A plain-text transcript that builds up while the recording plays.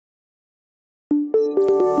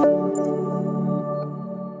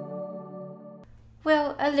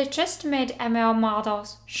a legitimate ML model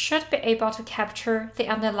should be able to capture the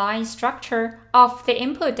underlying structure of the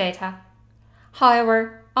input data.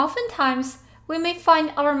 However, oftentimes we may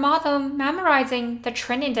find our model memorizing the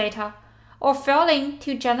training data or failing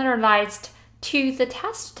to generalize to the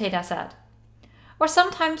test dataset. Or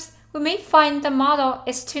sometimes we may find the model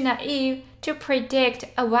is too naive to predict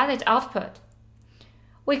a valid output.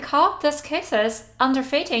 We call these cases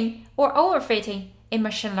underfitting or overfitting in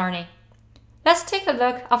machine learning. Let's take a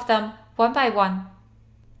look at them one by one.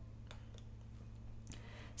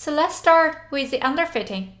 So let's start with the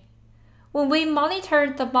underfitting. When we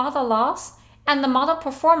monitor the model loss and the model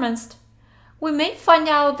performance, we may find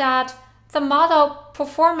out that the model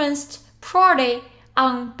performed poorly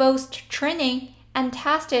on both training and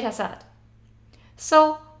test dataset.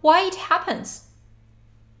 So why it happens?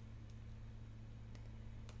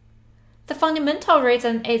 The fundamental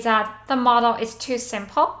reason is that the model is too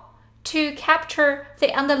simple to capture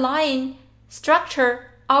the underlying structure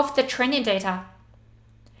of the training data.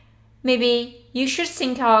 Maybe you should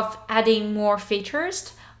think of adding more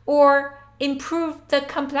features or improve the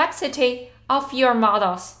complexity of your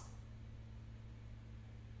models.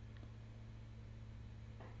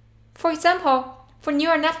 For example, for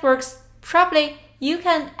neural networks, probably you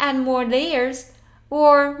can add more layers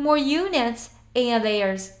or more units in a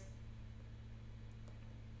layers.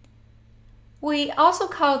 We also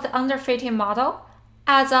call the underfitting model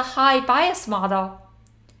as a high bias model.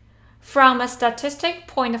 From a statistic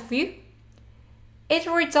point of view, its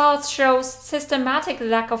results shows systematic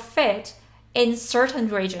lack of fit in certain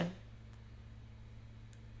region.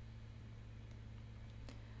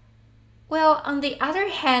 Well, on the other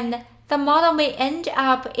hand, the model may end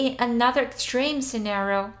up in another extreme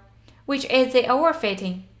scenario, which is the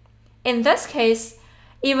overfitting. In this case,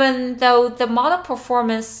 even though the model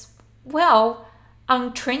performs well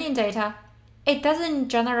on training data, it doesn't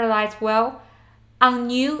generalize well on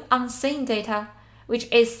new unseen data,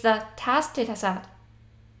 which is the test dataset.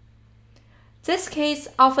 This case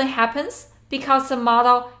often happens because the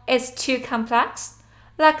model is too complex,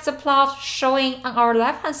 like the plot showing on our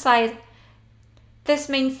left-hand side. This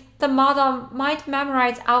means the model might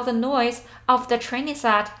memorize all the noise of the training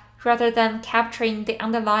set rather than capturing the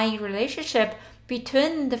underlying relationship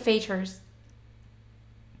between the features.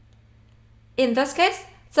 In this case,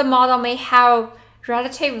 the model may have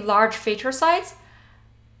relatively large feature size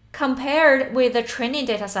compared with the training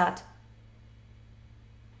dataset.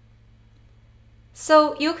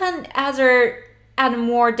 So you can either add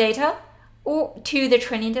more data to the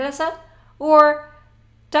training dataset or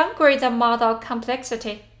downgrade the model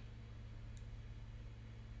complexity.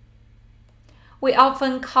 We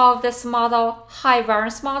often call this model high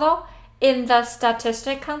variance model in the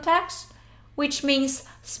statistic context, which means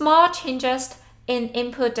small changes in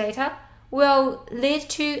input data will lead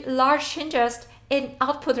to large changes in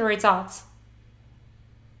output results.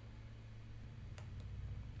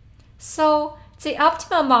 So the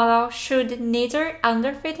optimal model should neither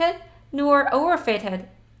underfitted nor overfitted.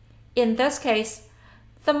 In this case,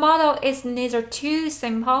 the model is neither too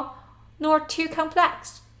simple nor too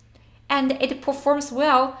complex, and it performs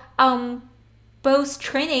well on both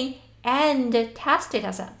training and test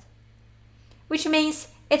datasets, which means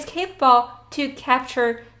it's capable to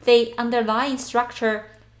capture the underlying structure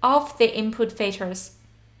of the input features.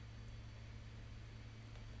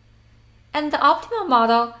 And the optimal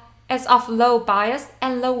model is of low bias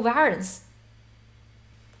and low variance.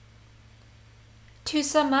 To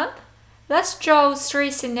sum up, let's draw 3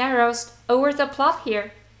 scenarios over the plot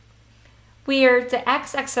here, where the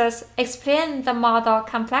x-axis explains the model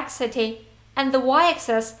complexity and the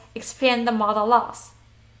y-axis explains the model loss.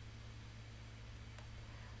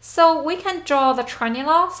 So we can draw the training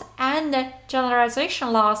loss and the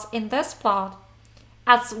generalization loss in this plot.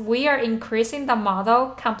 As we are increasing the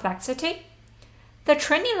model complexity, the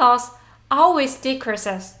training loss always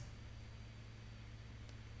decreases.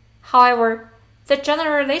 However, the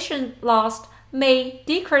generalization loss may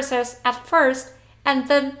decrease at first and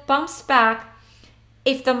then bounce back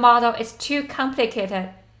if the model is too complicated.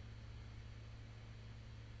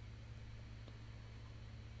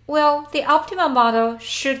 Well, the optimal model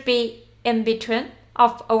should be in between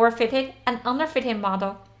of overfitted and underfitted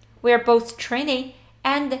model, where both training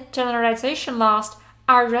and generalization loss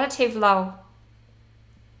are relatively low.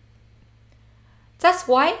 That's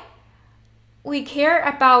why we care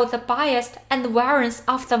about the bias and variance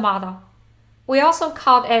of the model. We also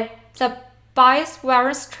call it the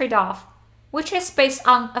bias-variance trade-off, which is based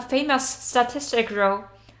on a famous statistic rule.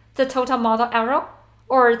 The total model error,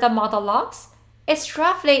 or the model loss, is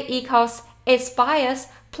roughly equals its bias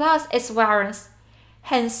plus its variance.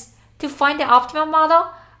 Hence, To find the optimal model,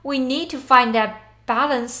 we need to find a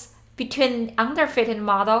balance between underfitting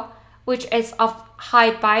model, which is of high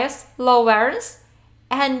bias, low variance,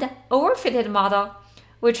 and overfitted model,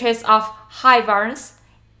 which is of high variance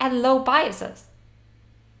and low biases.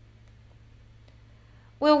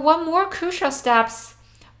 Well, one more crucial step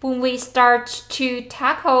when we start to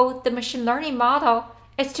tackle the machine learning model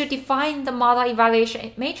is to define the model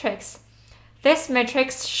evaluation matrix. This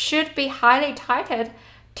matrix should be highly tied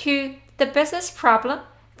to the business problem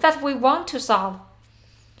that we want to solve.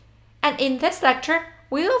 And in this lecture,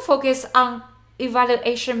 we will focus on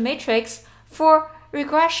evaluation matrix for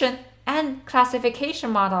regression and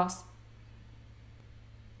classification models.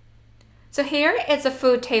 So here is a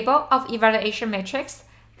full table of evaluation matrix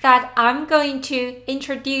that I'm going to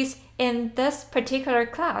introduce in this particular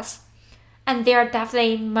class. And there are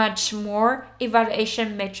definitely much more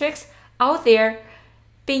evaluation matrix out there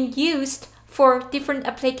being used for different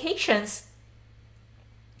applications.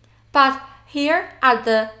 But here are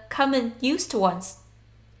the common used ones.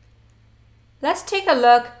 Let's take a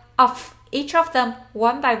look of each of them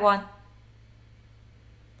one by one.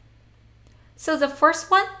 So the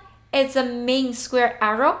first one is the mean square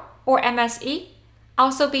error, or MSE,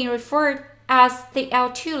 also being referred as the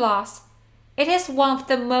L2 loss. It is one of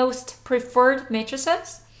the most preferred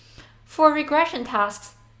matrices for regression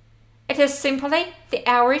tasks. It is simply the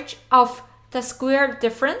average of the square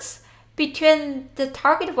difference between the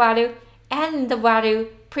target value and the value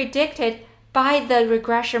predicted by the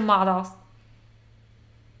regression models.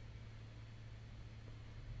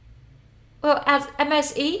 Well, as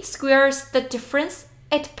MSE squares the difference,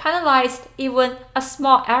 it penalized even a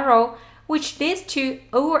small error, which leads to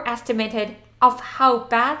overestimated of how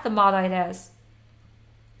bad the model is.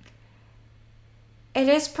 It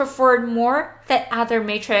is preferred more than other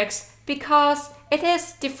matrices because it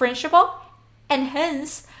is differentiable and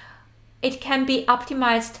hence it can be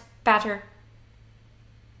optimized better.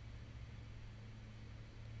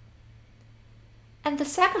 And the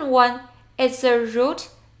second one is the root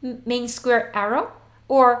mean square error,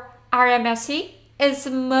 or RMSE, is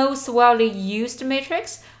the most widely used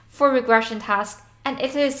matrix for regression tasks, and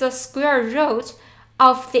it is the square root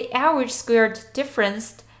of the average squared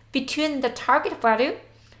difference between the target value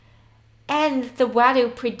and the value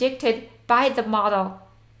predicted by the model.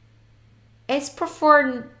 It's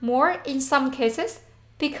preferred more in some cases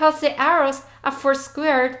because the errors are first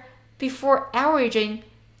squared before averaging,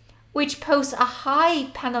 which pose a high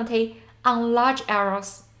penalty on large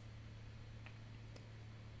errors.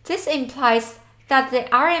 This implies that the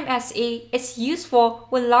RMSE is useful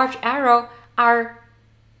when large errors are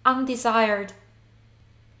undesired.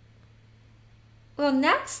 Well,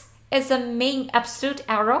 next is the mean absolute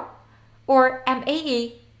error, or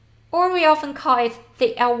MAE, or we often call it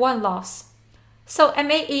the L1 loss. So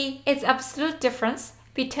MAE is the absolute difference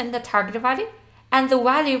between the target value and the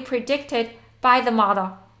value predicted by the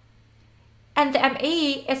model. And the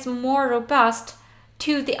MAE is more robust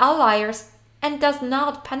to the outliers and does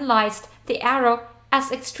not penalize the error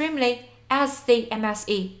as extremely as the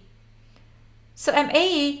MSE. So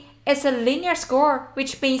MAE is a linear score,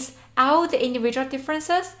 which means all the individual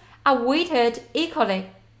differences are weighted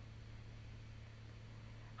equally.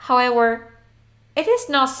 However, it is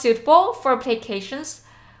not suitable for applications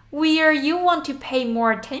where you want to pay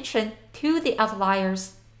more attention to the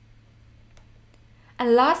outliers.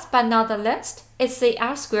 And last but not the least is the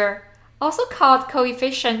R-square, also called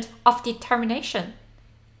coefficient of determination.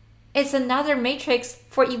 It's another matrix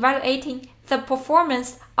for evaluating the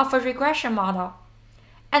performance of a regression model.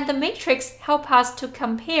 And the matrix helps us to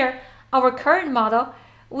compare our current model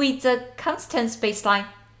with the constant baseline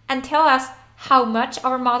and tell us how much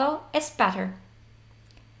our model is better.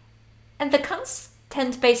 And the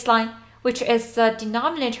constant baseline, which is the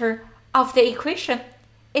denominator of the equation,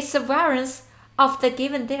 is the variance of the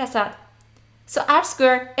given dataset. So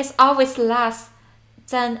R-square is always less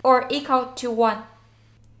than or equal to 1.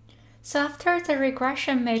 So after the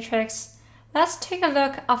regression matrix, let's take a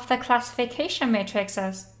look at the classification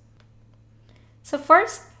matrices. So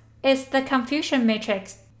first is the confusion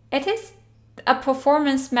matrix. It is a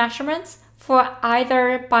performance measurement for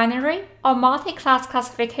either binary or multi-class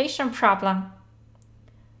classification problem.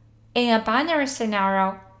 In a binary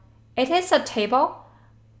scenario, it is a table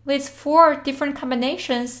with 4 different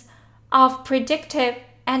combinations of predictive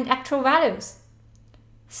and actual values.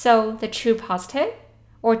 So the true positive,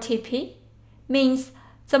 or TP, means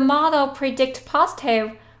the model predicts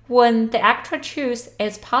positive when the actual truth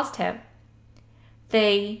is positive.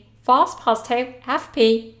 The false positive,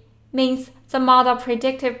 FP, means the model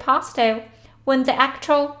predicted positive when the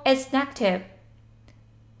actual is negative.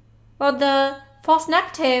 While the false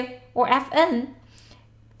negative or Fn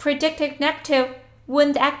predicted negative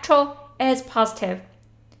when the actual is positive.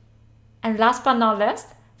 And last but not least,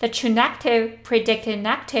 the true negative predicted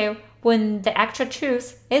negative when the actual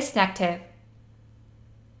truth is negative.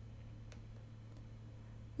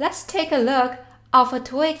 Let's take a look of a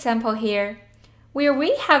tool example here, where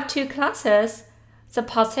we have two classes, the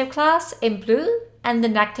positive class in blue and the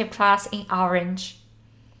negative class in orange.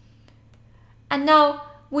 And now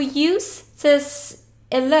we use this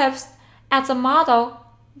ellipse as a model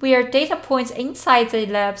where data points inside the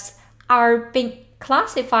ellipse are being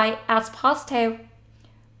classified as positive,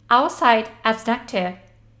 outside as negative.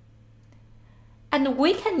 And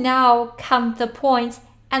we can now count the points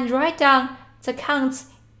and write down the counts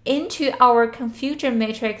into our confusion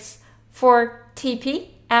matrix for TP,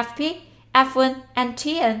 FP, F1, and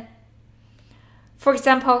Tn. For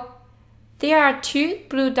example, there are two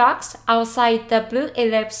blue dots outside the blue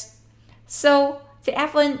ellipse, so the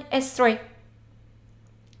F1 is 3.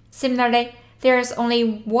 Similarly, there is only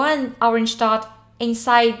one orange dot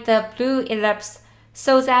inside the blue ellipse,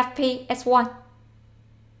 so the FP is 1.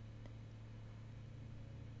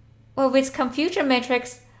 Well, with confusion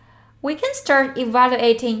matrix, we can start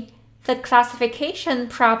evaluating the classification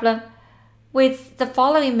problem with the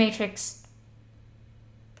following matrix.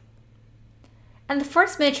 And the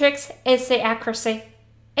first matrix is the accuracy.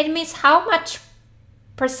 It means how much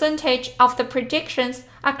percentage of the predictions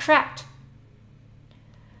are correct.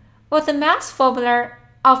 Well, the math formula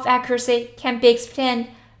of accuracy can be explained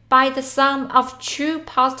by the sum of true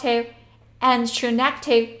positive and true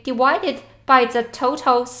negative divided by the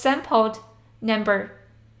total sampled number.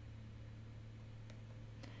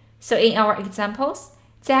 So in our examples,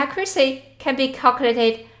 the accuracy can be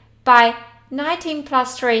calculated by 19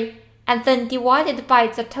 plus 3 and then divided by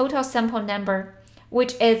the total sample number,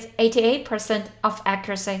 which is 88% of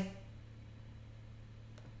accuracy.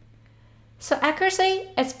 So accuracy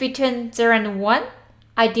is between 0 and 1.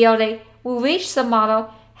 Ideally, we wish the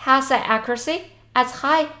model has an accuracy as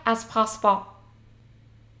high as possible.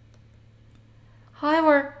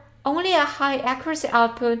 However, only a high accuracy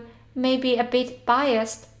output may be a bit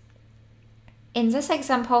biased. In this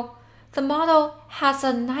example, the model has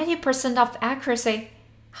a 90% of accuracy.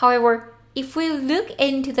 However, if we look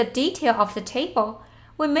into the detail of the table,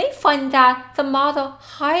 we may find that the model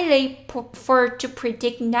highly prefers to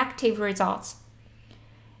predict negative results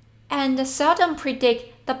and seldom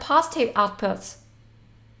predict the positive outputs.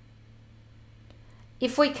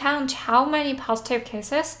 If we count how many positive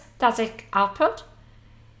cases does it output,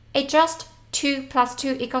 it's just 2 plus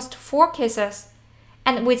 2 equals to 4 cases,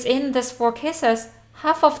 and within these 4 cases,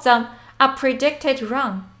 half of them are predicted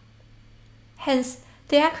wrong. Hence,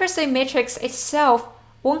 the accuracy matrix itself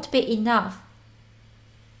won't be enough.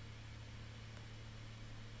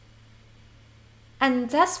 And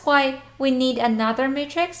that's why we need another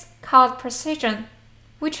matrix called precision,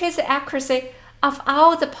 which is the accuracy of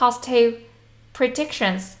all the positive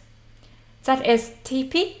predictions. That is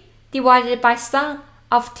TP divided by sum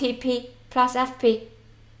of TP plus FP.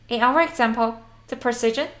 In our example, the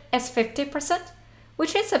precision is 50%,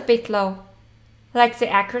 which is a bit low. Like the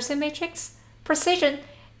accuracy matrix, precision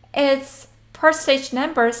is percentage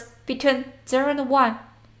numbers between 0 and 1,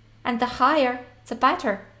 and the higher, the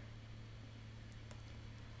better.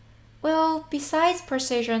 Well, besides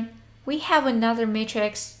precision, we have another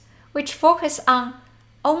matrix which focuses on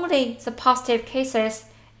only the positive cases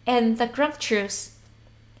and the ground truth.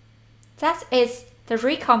 That is the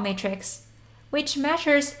recall matrix, which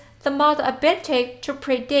measures the model ability to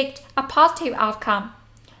predict a positive outcome.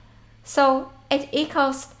 So it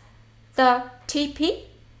equals the TP,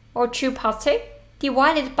 or true positive,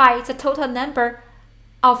 divided by the total number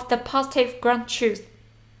of the positive ground truth.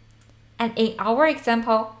 And in our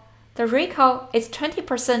example, the recall is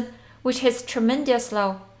 20%, which is tremendously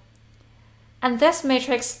low. And this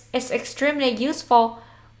matrix is extremely useful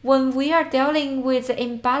when we are dealing with the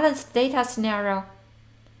imbalanced data scenario,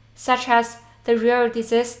 such as the rare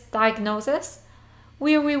disease diagnosis,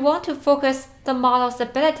 where we want to focus the model's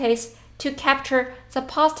abilities to capture the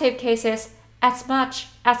positive cases as much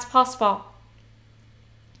as possible.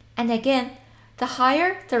 And again, the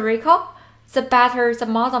higher the recall, the better the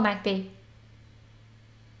model might be.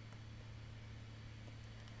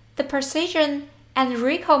 The precision and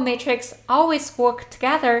recall matrix always work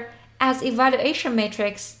together as evaluation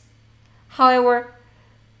matrix. However,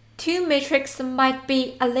 two matrices might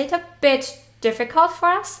be a little bit difficult for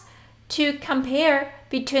us to compare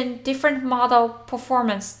between different model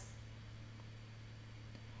performance.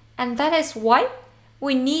 And that is why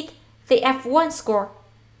we need the F1 score,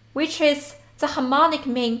 which is the harmonic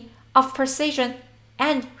mean of precision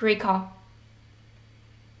and recall.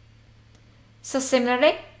 So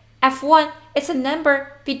similarly, f1 is a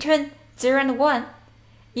number between 0 and 1.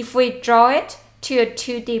 If we draw it to a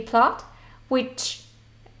 2D plot, which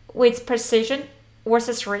with precision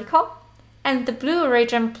versus recall, and the blue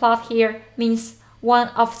region plot here means one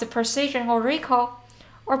of the precision or recall,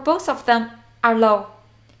 or both of them are low,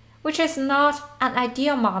 which is not an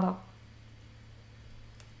ideal model.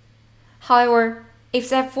 However, if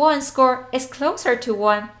the F1 score is closer to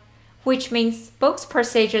 1, which means both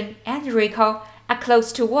precision and recall are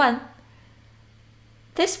close to 1,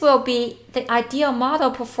 this will be the ideal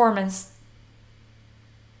model performance.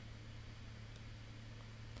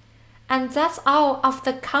 And that's all of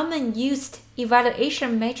the common used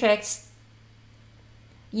evaluation metrics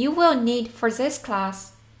you will need for this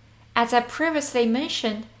class. As I previously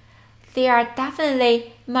mentioned, there are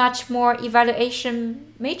definitely much more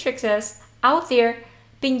evaluation matrices out there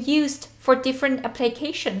being used for different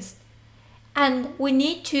applications, and we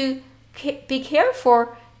need to be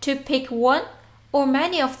careful to pick one or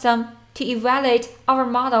many of them to evaluate our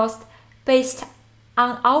models based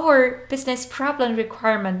on our business problem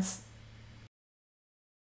requirements.